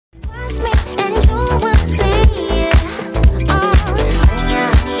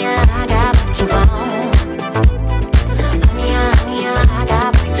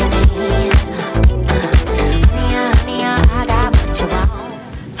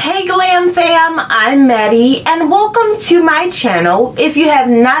Glam fam, I'm Maddie and welcome to my channel. If you have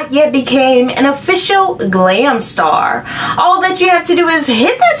not yet became an official Glam star, all that you have to do is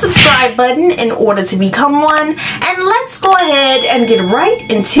hit that subscribe button in order to become one, and let's go ahead and get right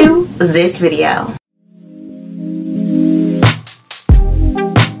into this video.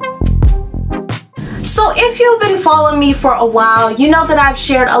 So if you've been following me for a while, you know that I've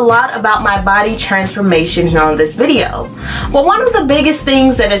shared a lot about my body transformation here on this video. But one of the biggest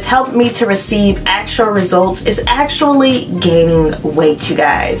things that has helped me to receive actual results is actually gaining weight, you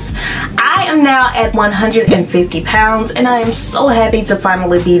guys. I am now at 150 pounds and I am so happy to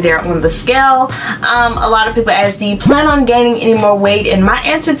finally be there on the scale. A lot of people ask, do you plan on gaining any more weight? And my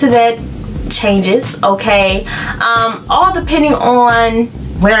answer to that changes, okay? All depending on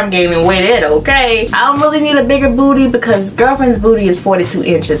where I'm gaining weight at, okay? I don't really need a bigger booty because girlfriend's booty is 42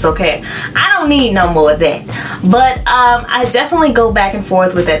 inches, okay? I don't need no more of that. But I definitely go back and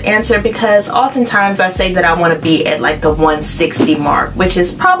forth with that answer because oftentimes I say that I want to be at like the 160 mark, which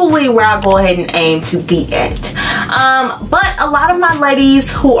is probably where I'll go ahead and aim to be at. But a lot of my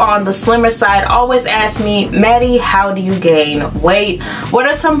ladies who are on the slimmer side always ask me, Maddie, how do you gain weight? What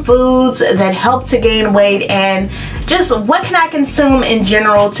are some foods that help to gain weight? And just what can I consume in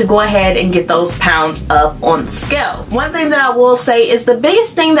general to go ahead and get those pounds up on the scale? One thing that I will say is the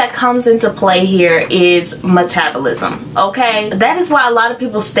biggest thing that comes into play here is metabolism, okay? That is why a lot of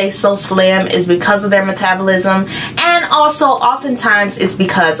people stay so slim, is because of their metabolism, and also oftentimes it's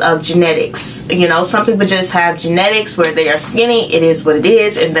because of genetics. You know, some people just have genetics where they are skinny. It is what it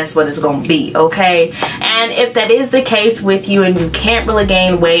is, and that's what it's gonna be, okay? And if that is the case with you and you can't really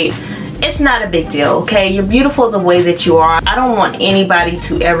gain weight, it's not a big deal, okay? You're beautiful the way that you are. I don't want anybody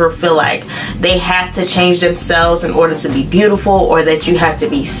to ever feel like they have to change themselves in order to be beautiful, or that you have to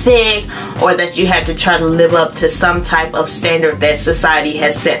be thick, or that you have to try to live up to some type of standard that society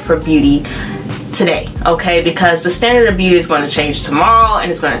has set for beauty today, okay? Because the standard of beauty is going to change tomorrow, and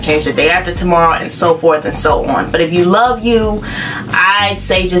it's going to change the day after tomorrow, and so forth and so on. But if you love you, I'd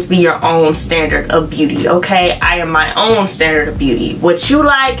say just be your own standard of beauty, okay? I am my own standard of beauty. What you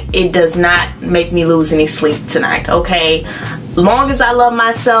like, it does not make me lose any sleep tonight, okay? Long as I love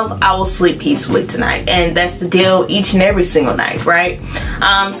myself, I will sleep peacefully tonight, and that's the deal each and every single night, right?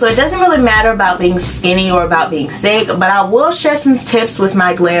 So it doesn't really matter about being skinny or about being thick, but I will share some tips with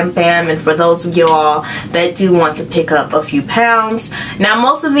my Glam fam, and for those of y'all that do want to pick up a few pounds. Now,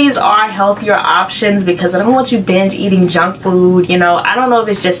 most of these are healthier options because I don't want you binge eating junk food. You know, I don't know if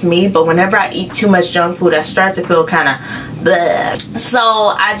it's just me, but whenever I eat too much junk food, I start to feel kind of bleh. So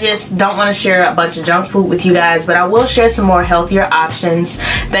I just don't want to share a bunch of junk food with you guys, but I will share some more healthier options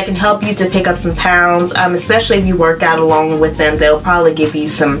that can help you to pick up some pounds, especially if you work out along with them. They'll probably give you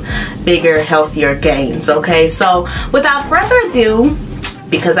some bigger, healthier gains, okay? So without further ado,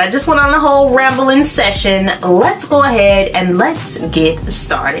 because I just went on a whole rambling session, let's go ahead and let's get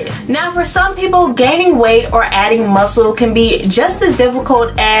started. Now, for some people, gaining weight or adding muscle can be just as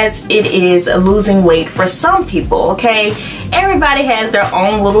difficult as it is losing weight for some people, okay? Everybody has their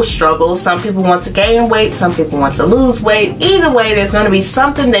own little struggles. Some people want to gain weight, some people want to lose weight. Either way, there's going to be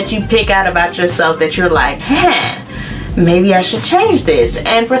something that you pick out about yourself that you're like, maybe I should change this.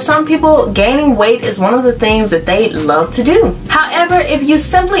 And for some people, gaining weight is one of the things that they love to do. However, if you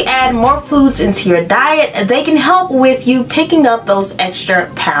simply add more foods into your diet, they can help with you picking up those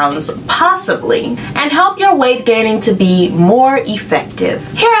extra pounds, possibly, and help your weight gaining to be more effective.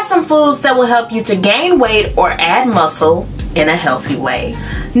 Here are some foods that will help you to gain weight or add muscle in a healthy way.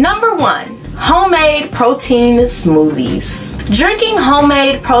 Number 1, homemade protein smoothies. Drinking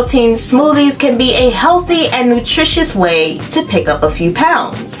homemade protein smoothies can be a healthy and nutritious way to pick up a few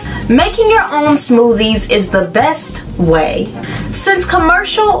pounds. Making your own smoothies is the best way, since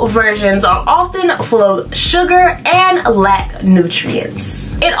commercial versions are often full of sugar and lack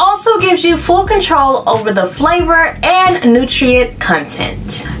nutrients. It also gives you full control over the flavor and nutrient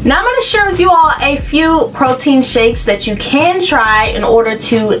content. Now I'm going to share with you all a few protein shakes that you can try in order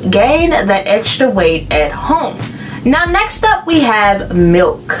to gain that extra weight at home. Now, next up we have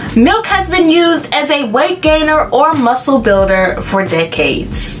milk. Milk has been used as a weight gainer or muscle builder for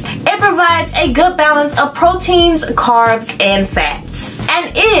decades. It provides a good balance of proteins, carbs, and fats,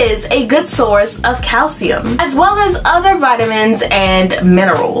 and is a good source of calcium, as well as other vitamins and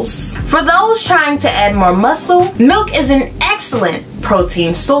minerals. For those trying to add more muscle, milk is an excellent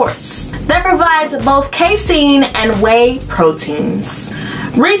protein source that provides both casein and whey proteins.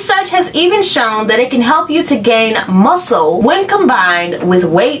 Research has even shown that it can help you to gain muscle when combined with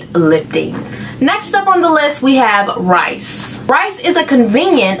weightlifting. Next up on the list we have rice. Rice is a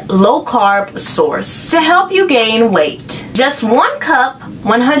convenient low-carb source to help you gain weight. Just 1 cup,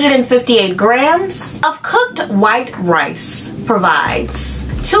 158 grams of cooked white rice provides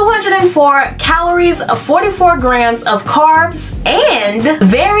 204 calories, 44 grams of carbs, and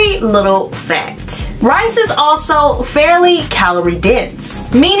very little fat. Rice is also fairly calorie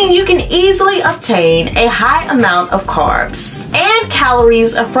dense, meaning you can easily obtain a high amount of carbs and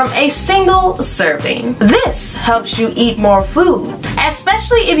calories from a single serving. This helps you eat more food,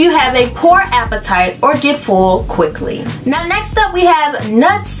 especially if you have a poor appetite or get full quickly. Now next up we have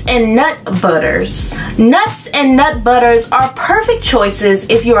nuts and nut butters. Nuts and nut butters are perfect choices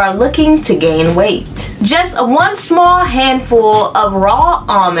if you are looking to gain weight. Just 1 small handful of raw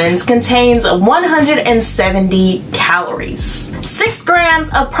almonds contains 170 calories, 6 grams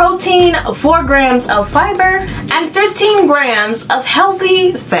of protein, 4 grams of fiber, and 15 grams of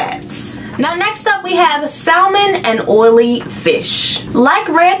healthy fats. Now next up we have salmon and oily fish. Like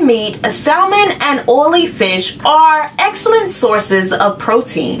red meat, salmon and oily fish are excellent sources of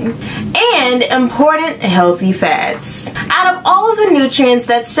protein and important healthy fats. Out of all of the nutrients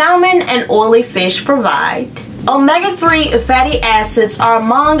that salmon and oily fish provide, omega-3 fatty acids are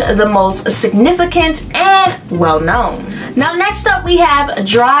among the most significant and well-known. Now next up we have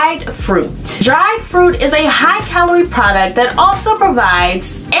dried fruit. Dried fruit is a high-calorie product that also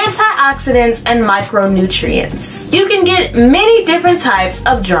provides antioxidants and micronutrients. You can get many different types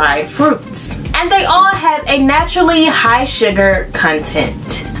of dried fruits, and they all have a naturally high sugar content.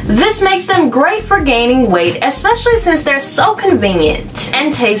 This makes them great for gaining weight, especially since they're so convenient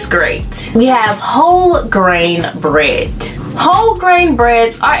and taste great. We have whole grain bread. Whole grain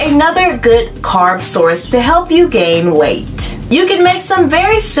breads are another good carb source to help you gain weight. You can make some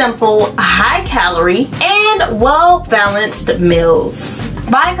very simple, high calorie, and well balanced meals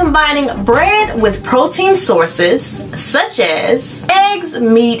by combining bread with protein sources such as eggs,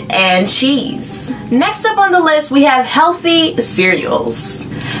 meat, and cheese. Next up on the list we have healthy cereals.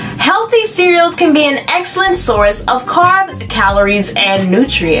 Healthy cereals can be an excellent source of carbs, calories, and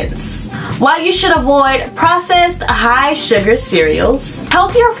nutrients. While you should avoid processed high sugar cereals,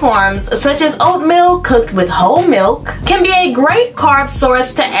 healthier forms such as oatmeal cooked with whole milk can be a great carb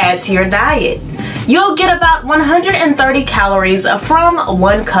source to add to your diet. You'll get about 130 calories from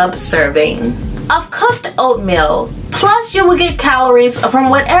 1 cup serving of cooked oatmeal. Plus, you will get calories from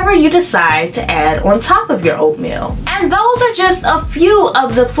whatever you decide to add on top of your oatmeal. And those are just a few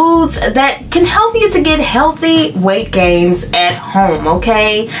of the foods that can help you to get healthy weight gains at home,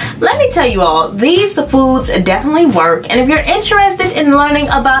 okay? Let me tell you all, these foods definitely work. And if you're interested in learning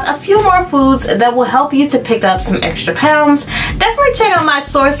about a few more foods that will help you to pick up some extra pounds, definitely check out my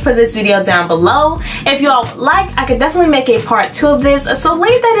source for this video down below. If you all would like, I could definitely make a part 2 of this. So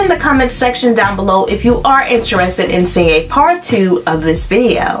leave that in the comments section down below if you are interested in seeing a part 2 of this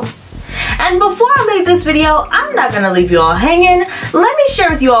video. And before I leave this video, I'm not gonna leave you all hanging. Let me share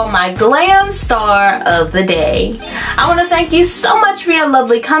with you all my glam star of the day. I want to thank you so much for your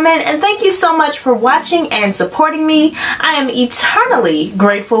lovely comment, and thank you so much for watching and supporting me. I am eternally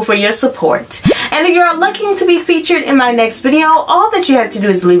grateful for your support. And if you're looking to be featured in my next video, all that you have to do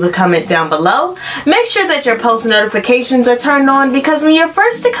is leave a comment down below. Make sure that your post notifications are turned on, because when you're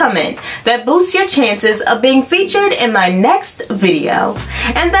first to comment, that boosts your chances of being featured in my next video.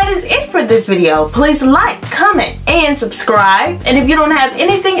 And that is it for this video. Please like, comment, and subscribe. And if you don't have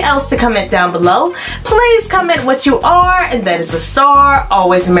anything else to comment down below, please comment what you are, and that is a star.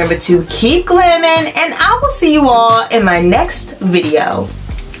 Always remember to keep glamming, and I will see you all in my next video.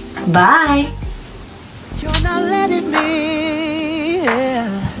 Bye. You're not letting me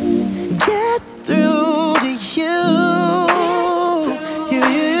get through to you.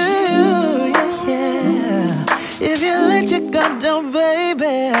 If you let your guard down,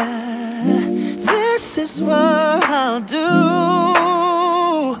 baby, this is what I'll do.